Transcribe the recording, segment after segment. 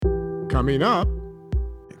Coming up,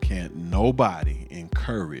 can't nobody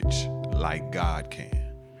encourage like God can.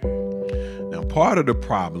 Now, part of the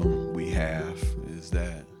problem we have is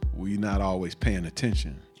that we're not always paying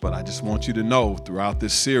attention. But I just want you to know throughout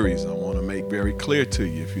this series, I want to make very clear to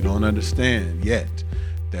you, if you don't understand yet,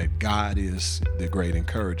 that God is the great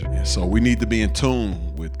encourager. And so we need to be in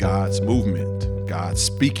tune with God's movement, God's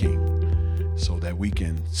speaking, so that we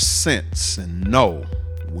can sense and know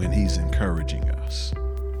when He's encouraging us.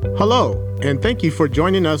 hello, and thank you for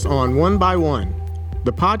joining us on One by One,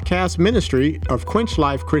 the podcast ministry of Quench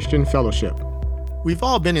Life Christian Fellowship. We've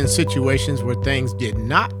all been in situations where things did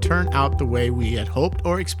not turn out the way we had hoped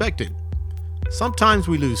or expected. Sometimes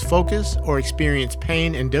we lose focus or experience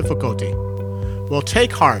pain and difficulty. Well,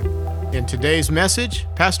 take heart. In today's message,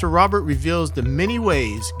 Pastor Robert reveals the many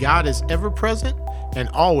ways God is ever present and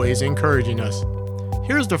always encouraging us.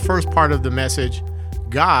 Here's the first part of the message: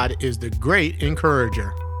 God is the great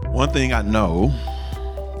encourager. One thing I know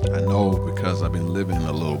because I've been living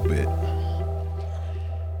a little bit,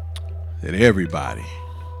 that everybody,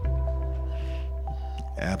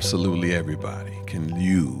 absolutely everybody, can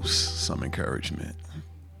use some encouragement.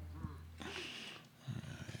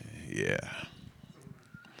 Yeah.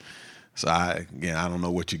 So I don't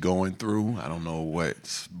know what you're going through. I don't know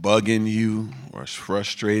what's bugging you, what's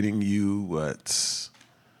frustrating you, what's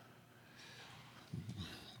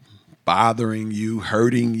bothering you,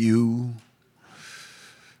 hurting you,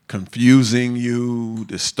 confusing you,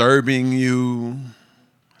 disturbing you.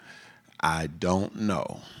 I don't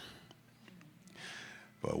know.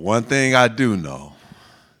 But one thing I do know,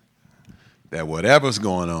 that whatever's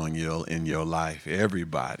going on in your life,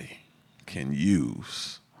 everybody can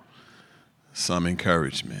use some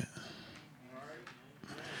encouragement.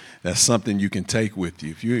 That's something you can take with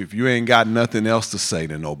you. If you ain't got nothing else to say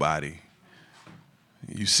to nobody,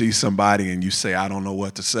 you see somebody and you say, I don't know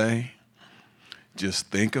what to say, just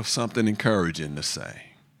think of something encouraging to say.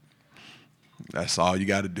 That's all you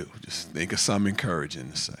got to do. Just think of something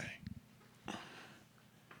encouraging to say.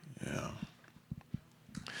 Yeah.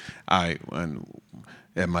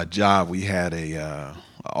 At my job, we had a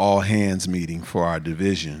all hands meeting for our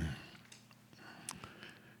division,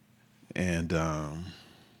 and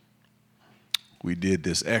we did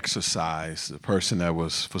this exercise. The person that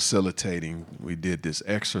was facilitating, we did this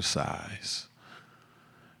exercise,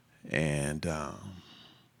 and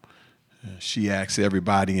she asked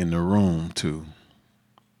everybody in the room to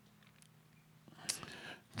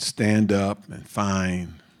stand up and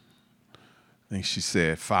find, I think she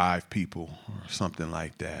said 5 people or something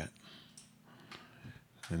like that.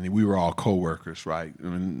 And we were all co-workers, right? I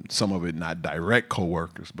mean, some of it not direct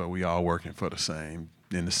co-workers, but we all working for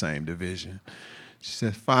in the same division. She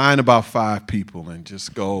said, find about 5 people and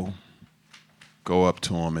just go up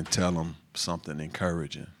to them and tell them something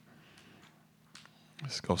encouraging.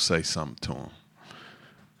 Let's go say something to them.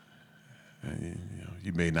 And,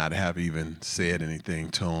 you may not have even said anything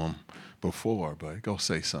to them before, but go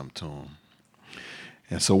say something to them.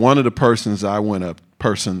 And so one of the persons I went up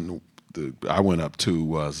to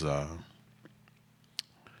was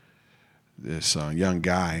this young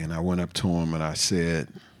guy, and I went up to him and I said,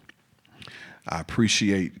 I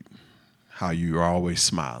appreciate how you're always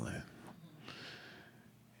smiling.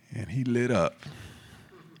 And he lit up.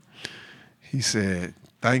 He said,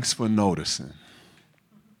 thanks for noticing.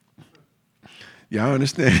 Y'all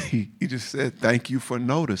understand? He just said, thank you for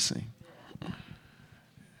noticing.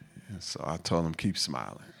 And so I told him, keep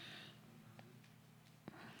smiling.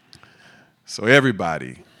 So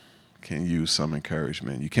everybody can use some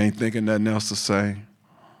encouragement. You can't think of nothing else to say,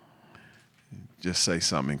 just say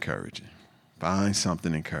something encouraging. Find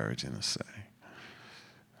something encouraging to say.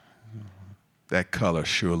 That color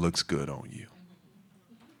sure looks good on you.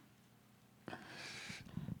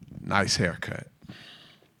 Nice haircut.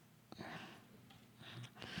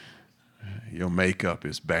 Your makeup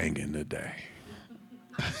is banging today.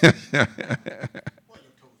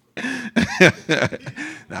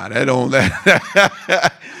 Now that don't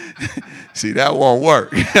see, that won't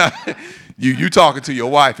work. You talking to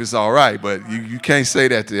your wife, it's all right, but you can't say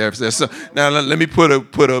that to her. So, now let me put a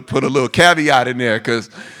little caveat in there,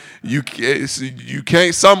 because you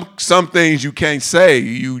can't some things you can't say.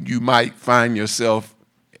 You might find yourself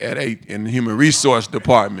in the human resource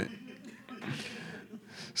department.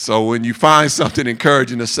 So when you find something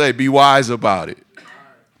encouraging to say, be wise about it.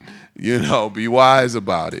 Be wise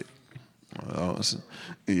about it.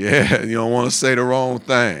 Yeah, you don't want to say the wrong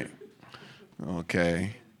thing.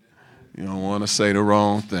 Okay? You don't want to say the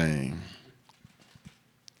wrong thing.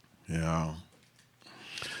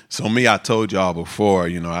 So me, I told y'all before,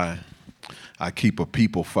 I keep a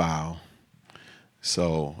people file.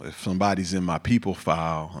 So if somebody's in my people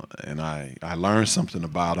file and I learn something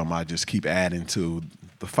about them, I just keep adding to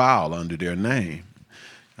the file under their name.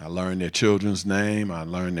 I learn their children's name, I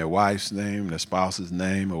learn their wife's name, their spouse's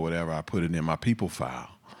name, or whatever. I put it in my people file.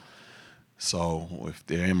 So if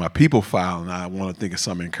they're in my people file and I want to think of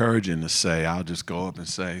something encouraging to say, I'll just go up and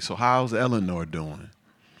say, so how's Eleanor doing?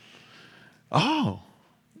 Oh,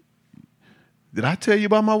 did I tell you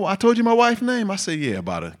about I told you my wife's name? I said, yeah,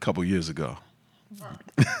 about a couple years ago.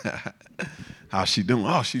 How's she doing?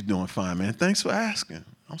 Oh, she's doing fine, man. Thanks for asking.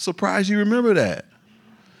 I'm surprised you remember that.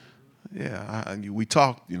 Yeah, we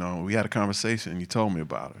talked, we had a conversation and you told me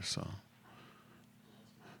about her, so.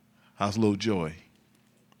 How's little Joy?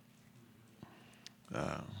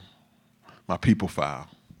 My people file.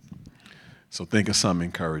 So think of something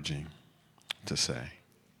encouraging to say.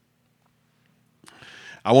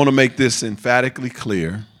 I want to make this emphatically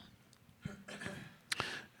clear,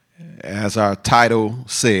 as our title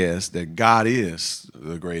says, that God is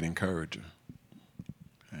the great encourager.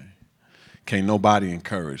 Okay. Can't nobody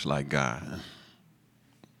encourage like God.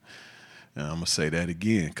 And I'm gonna say that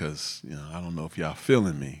again because I don't know if y'all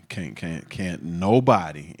feeling me. Can't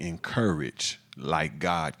nobody encourage like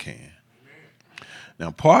God can.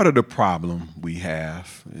 Now, part of the problem we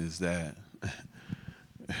have is that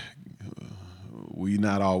we're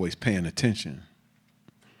not always paying attention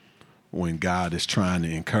when God is trying to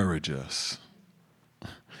encourage us.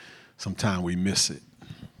 Sometimes we miss it.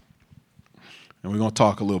 And we're going to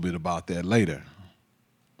talk a little bit about that later.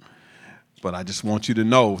 But I just want you to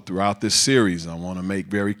know throughout this series, I want to make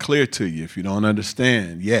very clear to you, if you don't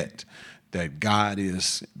understand yet, that God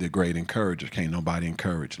is the great encourager. Can't nobody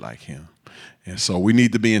encourage like him. And so we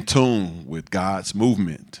need to be in tune with God's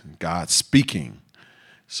movement, God's speaking,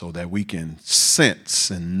 so that we can sense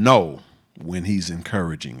and know when he's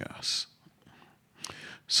encouraging us.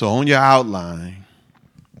 So on your outline,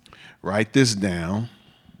 write this down.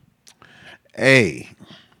 A,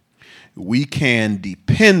 we can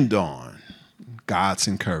depend on God's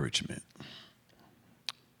encouragement.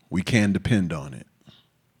 We can depend on it.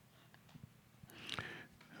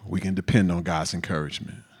 We can depend on God's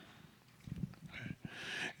encouragement.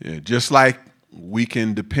 Yeah, just like we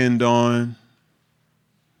can depend on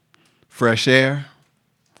fresh air.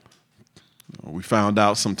 We found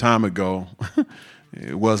out some time ago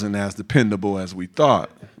it wasn't as dependable as we thought,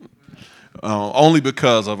 only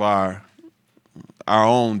because of our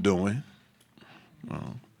own doing.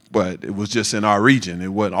 But it was just in our region. It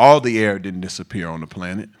wasn't, all the air didn't disappear on the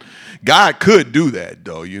planet. God could do that,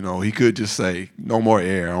 though. He could just say no more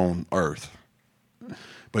air on earth.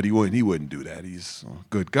 But he wouldn't do that. He's a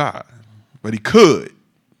good God. But he could.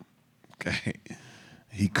 Okay.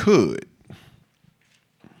 He could.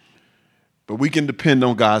 But we can depend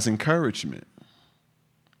on God's encouragement.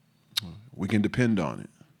 We can depend on it.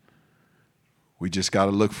 We just got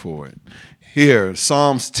to look for it. Here,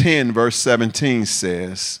 Psalms 10, verse 17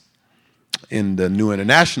 says, in the New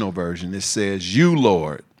International Version, it says, you,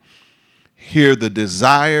 Lord, hear the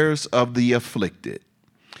desires of the afflicted.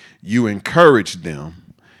 You encourage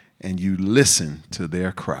them, and you listen to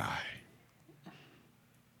their cry.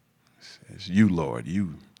 It says, you, Lord,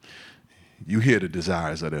 you hear the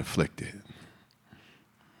desires of the afflicted.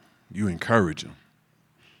 You encourage them,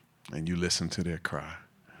 and you listen to their cry.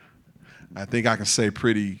 I think I can say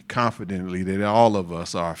pretty confidently that all of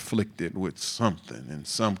us are afflicted with something in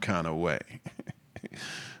some kind of way.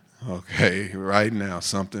 Okay, right now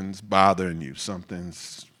something's bothering you.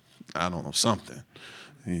 Something's, I don't know, something.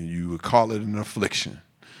 You would call it an affliction,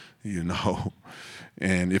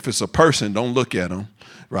 And if it's a person, don't look at them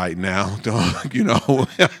right now. Don't do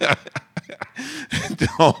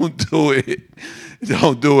it.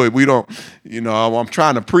 Don't do it. We don't, I'm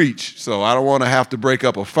trying to preach, so I don't want to have to break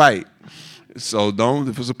up a fight. So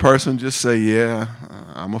if it's a person, just say, yeah,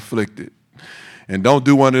 I'm afflicted. And don't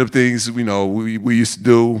do one of the things, we used to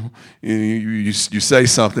do. You say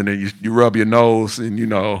something and you rub your nose and, you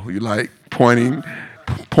like pointing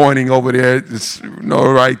over there,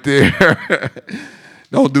 right there.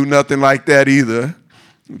 Don't do nothing like that either.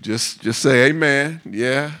 Just say, amen,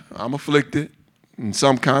 yeah, I'm afflicted in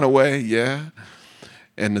some kind of way, yeah.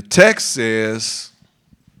 And the text says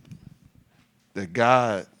that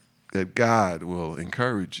God will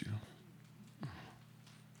encourage you.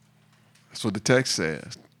 That's what the text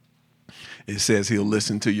says. It says he'll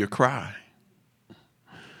listen to your cry.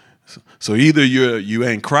 So either you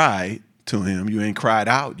ain't cried to him, you ain't cried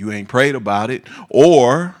out, you ain't prayed about it,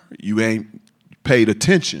 or you ain't paid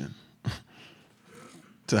attention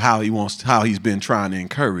to how he's been trying to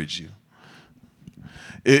encourage you.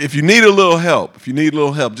 If you need a little help,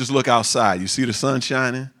 just look outside. You see the sun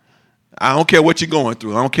shining? I don't care what you're going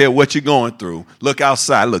through. I don't care what you're going through. Look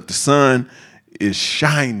outside. Look, the sun is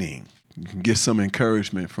shining. You can get some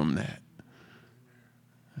encouragement from that.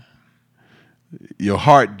 Your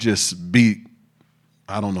heart just beat,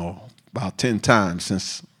 I don't know, about 10 times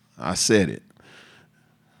since I said it.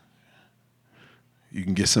 You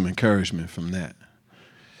can get some encouragement from that.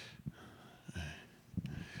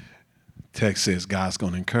 Text says God's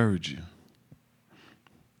going to encourage you.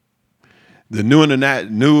 The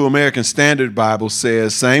New American Standard Bible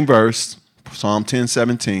says, same verse, Psalm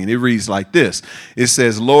 10:17. It reads like this. It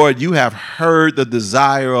says, Lord, you have heard the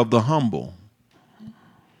desire of the humble.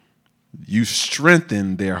 You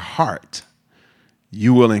strengthen their heart.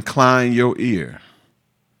 You will incline your ear.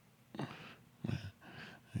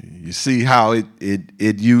 You see how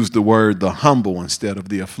it used the word the humble instead of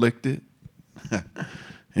the afflicted?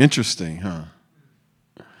 Interesting, huh?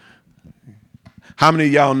 How many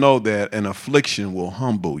of y'all know that an affliction will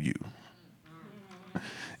humble you?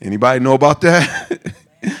 Anybody know about that?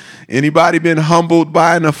 Anybody been humbled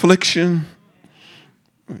by an affliction?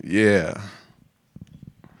 Yeah.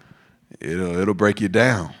 It'll break you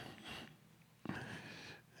down.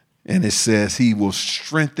 And it says he will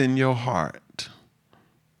strengthen your heart.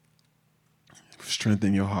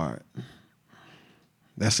 Strengthen your heart.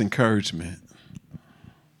 That's encouragement.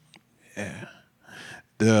 Yeah.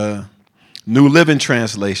 The New Living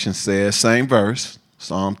Translation says, same verse,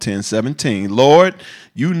 Psalm 10:17. Lord,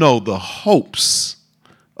 you know the hopes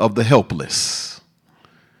of the helpless.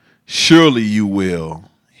 Surely you will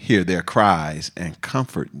hear their cries and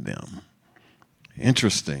comfort them.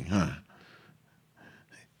 Interesting, huh?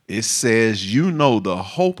 It says you know the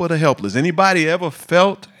hope of the helpless. Anybody ever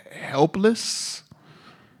felt helpless?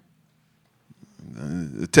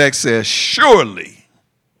 The text says, surely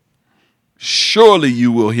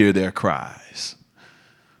you will hear their cries.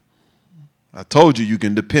 I told you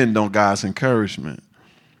can depend on God's encouragement.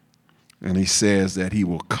 And he says that he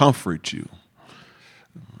will comfort you.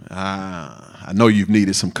 I know you've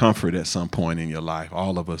needed some comfort at some point in your life.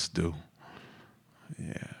 All of us do.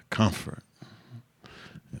 Yeah, comfort.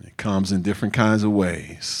 And it comes in different kinds of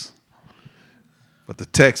ways. But the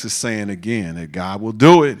text is saying again that God will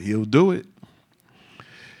do it. He'll do it.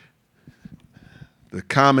 The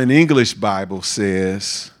Common English Bible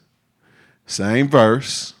says, same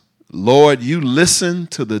verse, Lord, you listen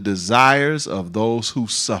to the desires of those who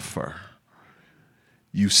suffer.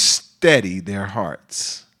 You steady their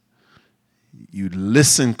hearts. You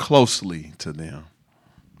listen closely to them.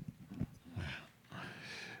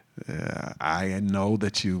 I know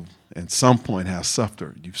that you at some point have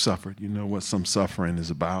suffered. You've suffered. You know what some suffering is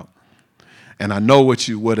about. And I know what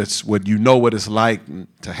you know what it's like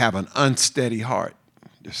to have an unsteady heart.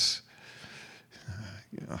 Just,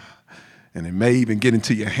 and it may even get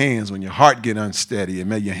into your hands when your heart get unsteady.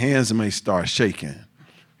 Your hands may start shaking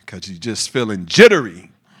because you're just feeling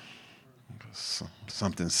jittery.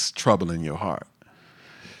 Something's troubling your heart.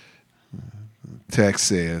 The text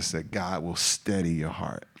says that God will steady your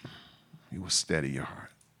heart. He will steady your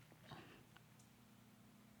heart.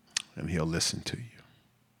 And he'll listen to you.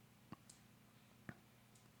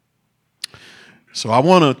 So I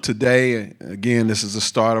want to today, again, this is the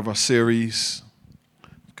start of our series.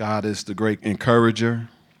 God is the great encourager.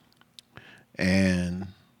 And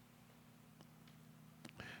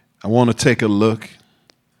I want to take a look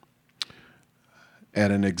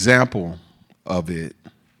at an example of it.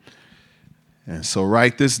 And so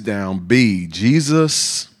write this down. B,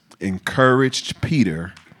 Jesus encouraged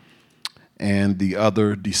Peter and the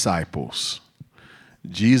other disciples.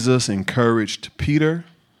 Jesus encouraged Peter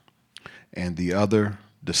and the other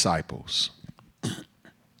disciples.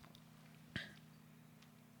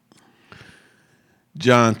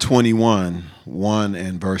 John 21, 1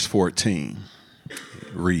 and verse 14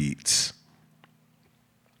 reads,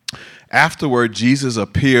 Afterward, Jesus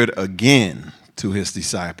appeared again to his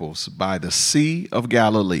disciples by the Sea of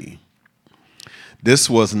Galilee. This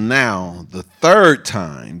was now the third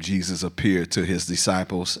time Jesus appeared to his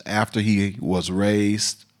disciples after he was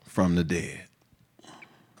raised from the dead.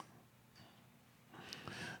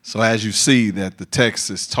 So as you see that the text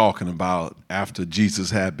is talking about after Jesus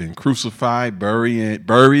had been crucified,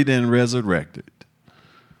 buried and resurrected,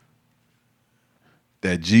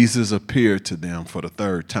 that Jesus appeared to them for the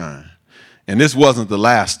third time. And this wasn't the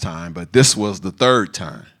last time, but this was the third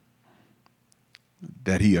time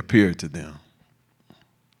that he appeared to them.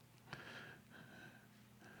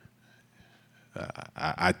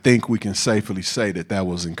 I think we can safely say that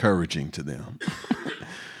was encouraging to them.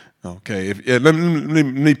 Okay, let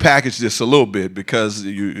me package this a little bit because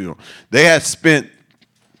they had spent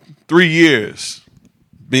 3 years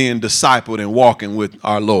being discipled and walking with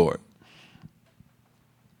our Lord.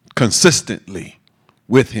 consistently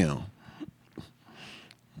with him.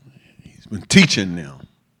 He's been teaching them,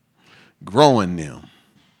 growing them,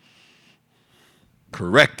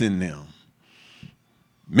 correcting them,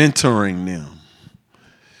 mentoring them,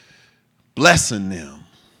 blessing them,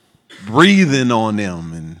 breathing on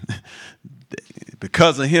them. And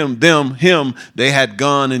because of him, they had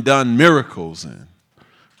gone and done miracles, and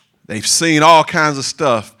they've seen all kinds of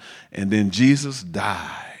stuff. And then Jesus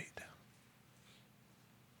died.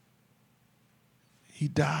 He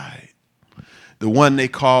died. The one they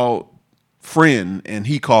called friend, and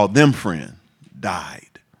he called them friend,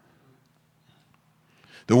 died.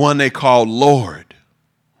 The one they called Lord,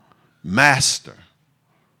 Master,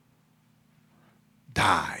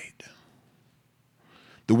 died.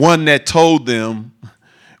 The one that told them,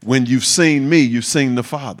 when you've seen me, you've seen the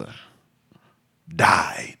Father,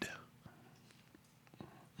 died.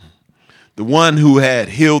 The one who had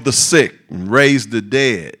healed the sick and raised the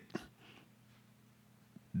dead,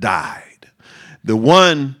 died. The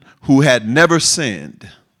one who had never sinned,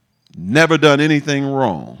 never done anything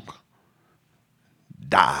wrong,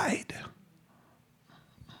 died.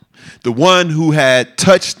 The one who had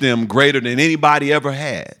touched them greater than anybody ever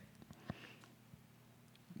had,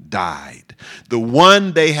 died. The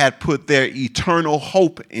one they had put their eternal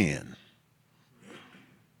hope in,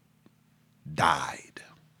 died.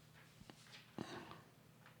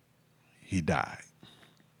 He died.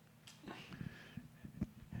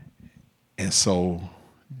 And so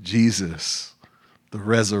Jesus, the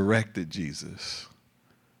resurrected Jesus,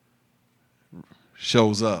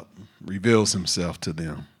 shows up, reveals himself to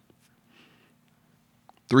them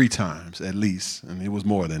 3 times at least, and it was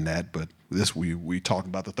more than that, but this we talking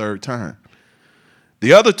about the 3rd time.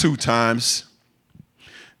 The other 2 times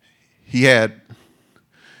he had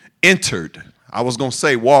entered. I was going to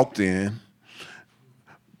say walked in,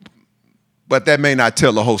 but that may not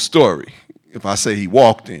tell the whole story. If I say he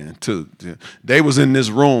walked in, they was in this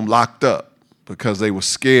room locked up because they were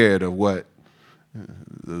scared of what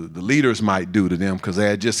the leaders might do to them, because they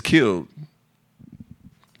had just killed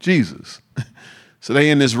Jesus. So they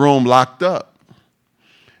in this room locked up.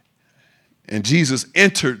 And Jesus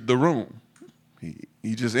entered the room.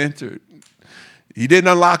 He just entered. He didn't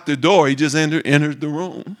unlock the door. He just entered the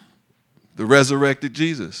room. The resurrected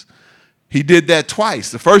Jesus. He did that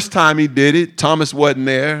twice. The first time he did it, Thomas wasn't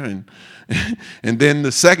there, and then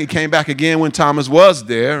the second came back again when Thomas was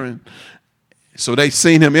there, and so they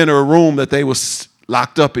seen him enter a room that they was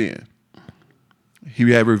locked up in. He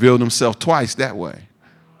had revealed himself twice that way.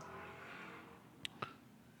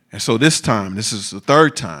 And so this time, this is the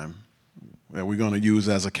 3rd time that we're going to use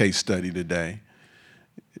as a case study today,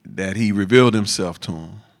 that he revealed himself to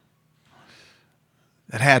him.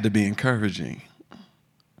 That had to be encouraging.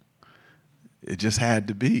 It just had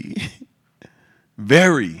to be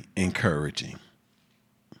very encouraging.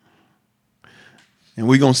 And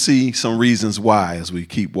we're going to see some reasons why as we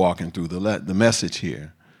keep walking through the message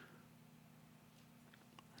here.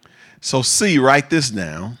 So write this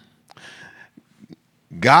down.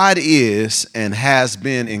 God is and has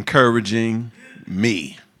been encouraging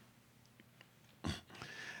me.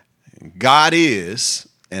 God is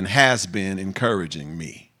and has been encouraging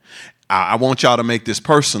me. I want y'all to make this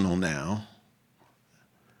personal now.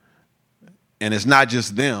 And it's not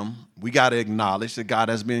just them. We got to acknowledge that God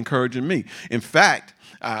has been encouraging me. In fact,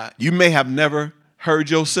 you may have never heard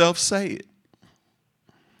yourself say it.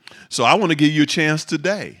 So I want to give you a chance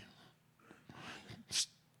today,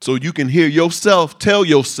 so you can hear yourself tell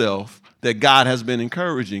yourself that God has been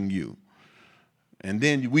encouraging you. And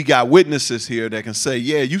then we got witnesses here that can say,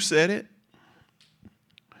 yeah, you said it.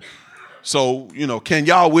 So, can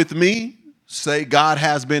y'all with me say God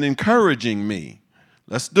has been encouraging me?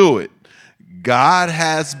 Let's do it. God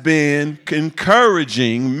has been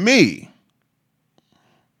encouraging me.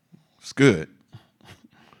 It's good.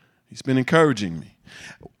 He's been encouraging me.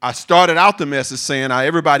 I started out the message saying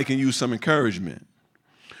everybody can use some encouragement.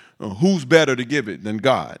 Who's better to give it than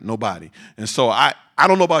God? Nobody. And so I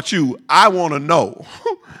don't know about you. I want to know.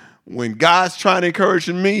 When God's trying to encourage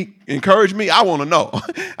me, I want to know.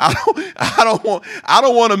 I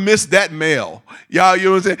don't want to miss that mail. Y'all, you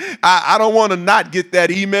know what I'm saying? I don't want to not get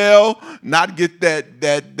that email, not get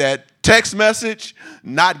that text message,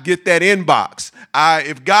 not get that inbox.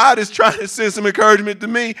 If God is trying to send some encouragement to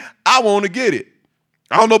me, I want to get it.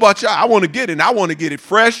 I don't know about y'all. I want to get it, and I want to get it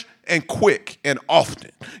fresh and quick and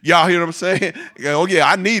often. Y'all hear what I'm saying? Oh, yeah,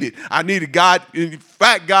 I need it. I need it. God, in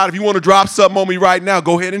fact, God, if you want to drop something on me right now,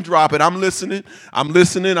 go ahead and drop it. I'm listening.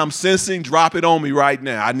 I'm sensing. Drop it on me right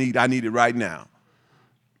now. I need it right now.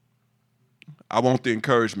 I want the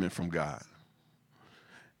encouragement from God.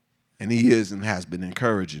 And he is and has been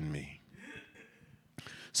encouraging me.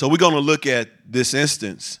 So we're going to look at this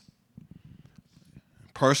instance,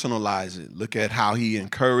 personalize it, look at how he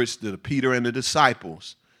encouraged the Peter and the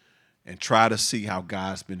disciples, and try to see how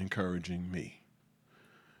God's been encouraging me.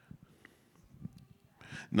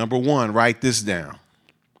 Number one, write this down.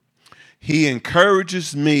 He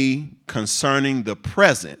encourages me concerning the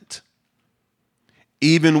present,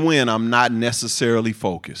 even when I'm not necessarily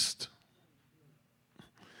focused.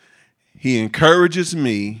 He encourages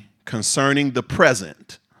me concerning the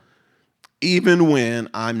present, even when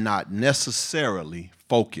I'm not necessarily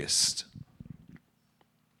focused.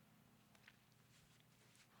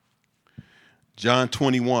 John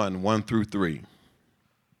 21, 1-3.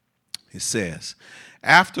 It says,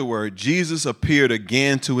 afterward, Jesus appeared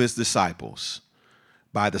again to his disciples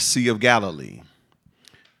by the Sea of Galilee.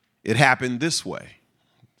 It happened this way.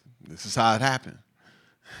 This is how it happened.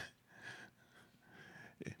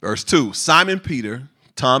 Verse 2, Simon Peter,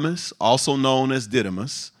 Thomas, also known as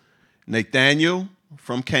Didymus, Nathanael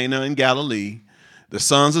from Cana in Galilee, the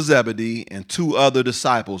sons of Zebedee, and 2 other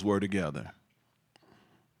disciples were together.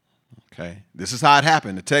 Okay, this is how it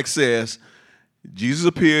happened. The text says, Jesus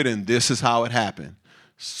appeared and this is how it happened.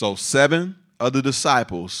 So 7 other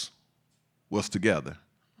disciples was together.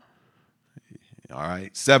 All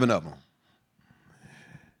right, 7 of them.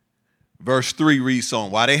 Verse 3 reads on,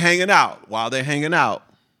 while they're hanging out,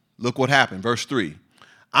 look what happened. Verse 3,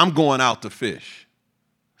 I'm going out to fish,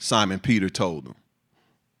 Simon Peter told them.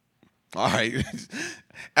 All right,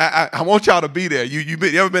 I want y'all to be there. You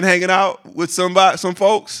ever been hanging out with some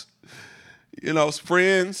folks? You know,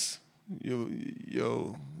 friends,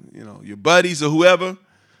 your buddies or whoever,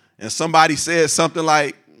 and somebody says something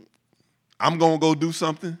like, I'm going to go do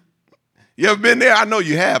something. You ever been there? I know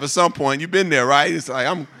you have at some point. You've been there, right? It's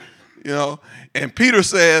like, and Peter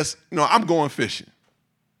says, I'm going fishing.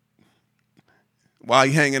 While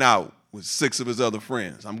he's hanging out with 6 of his other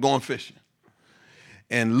friends. I'm going fishing.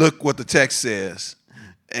 And look what the text says.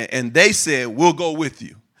 And they said, we'll go with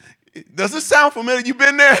you. Does it sound familiar? You've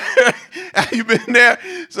been there? You've been there?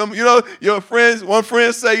 Your friends, one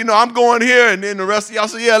friend say, I'm going here. And then the rest of y'all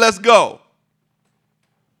say, yeah, let's go.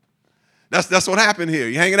 That's what happened here.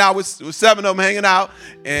 You're hanging out with 7 of them hanging out.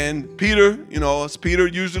 And Peter, as Peter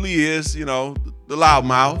usually is, the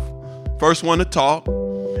loudmouth, first one to talk.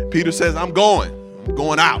 Peter says, I'm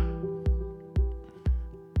going out.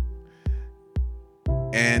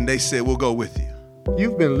 And they said, we'll go with you.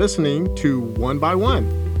 You've been listening to One by One.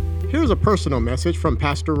 Here's a personal message from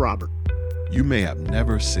Pastor Robert. You may have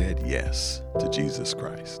never said yes to Jesus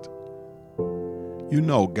Christ. You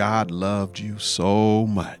know God loved you so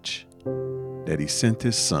much that he sent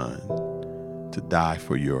his son to die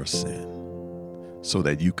for your sin so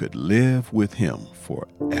that you could live with him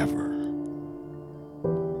forever.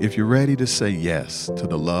 If you're ready to say yes to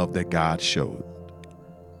the love that God showed,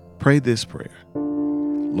 pray this prayer.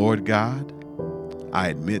 Lord God, I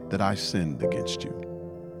admit that I sinned against you.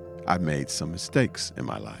 I've made some mistakes in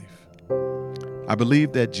my life. I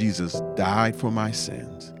believe that Jesus died for my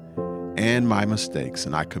sins and my mistakes,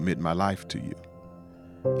 and I commit my life to you.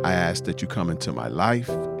 I ask that you come into my life,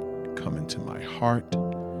 come into my heart,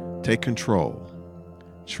 take control,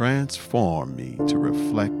 transform me to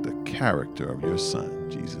reflect the character of your Son,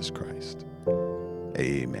 Jesus Christ.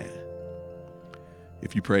 Amen.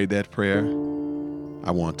 If you prayed that prayer, I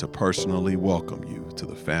want to personally welcome you to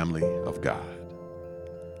the family of God.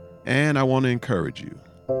 And I want to encourage you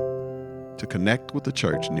to connect with the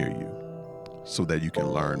church near you so that you can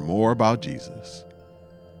learn more about Jesus,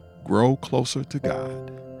 grow closer to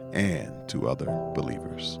God and to other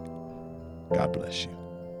believers. God bless you.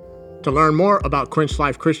 To learn more about Quench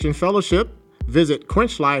Life Christian Fellowship, visit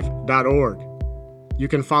quenchlife.org. You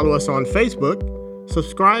can follow us on Facebook,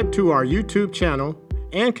 subscribe to our YouTube channel,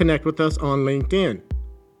 and connect with us on LinkedIn.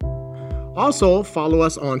 Also, follow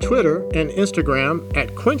us on Twitter and Instagram at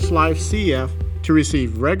QuenchLifeCF to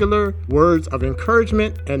receive regular words of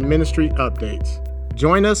encouragement and ministry updates.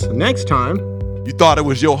 Join us next time. You thought it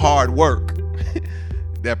was your hard work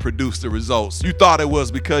that produced the results. You thought it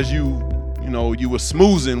was because you were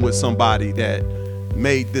smoozing with somebody that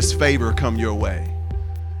made this favor come your way.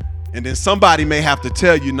 And then somebody may have to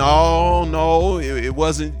tell you, no, it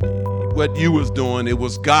wasn't what you was doing. It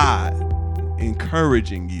was God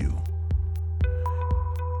encouraging you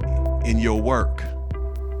in your work,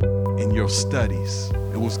 in your studies.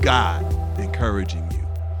 It was God encouraging you.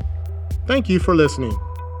 Thank you for listening.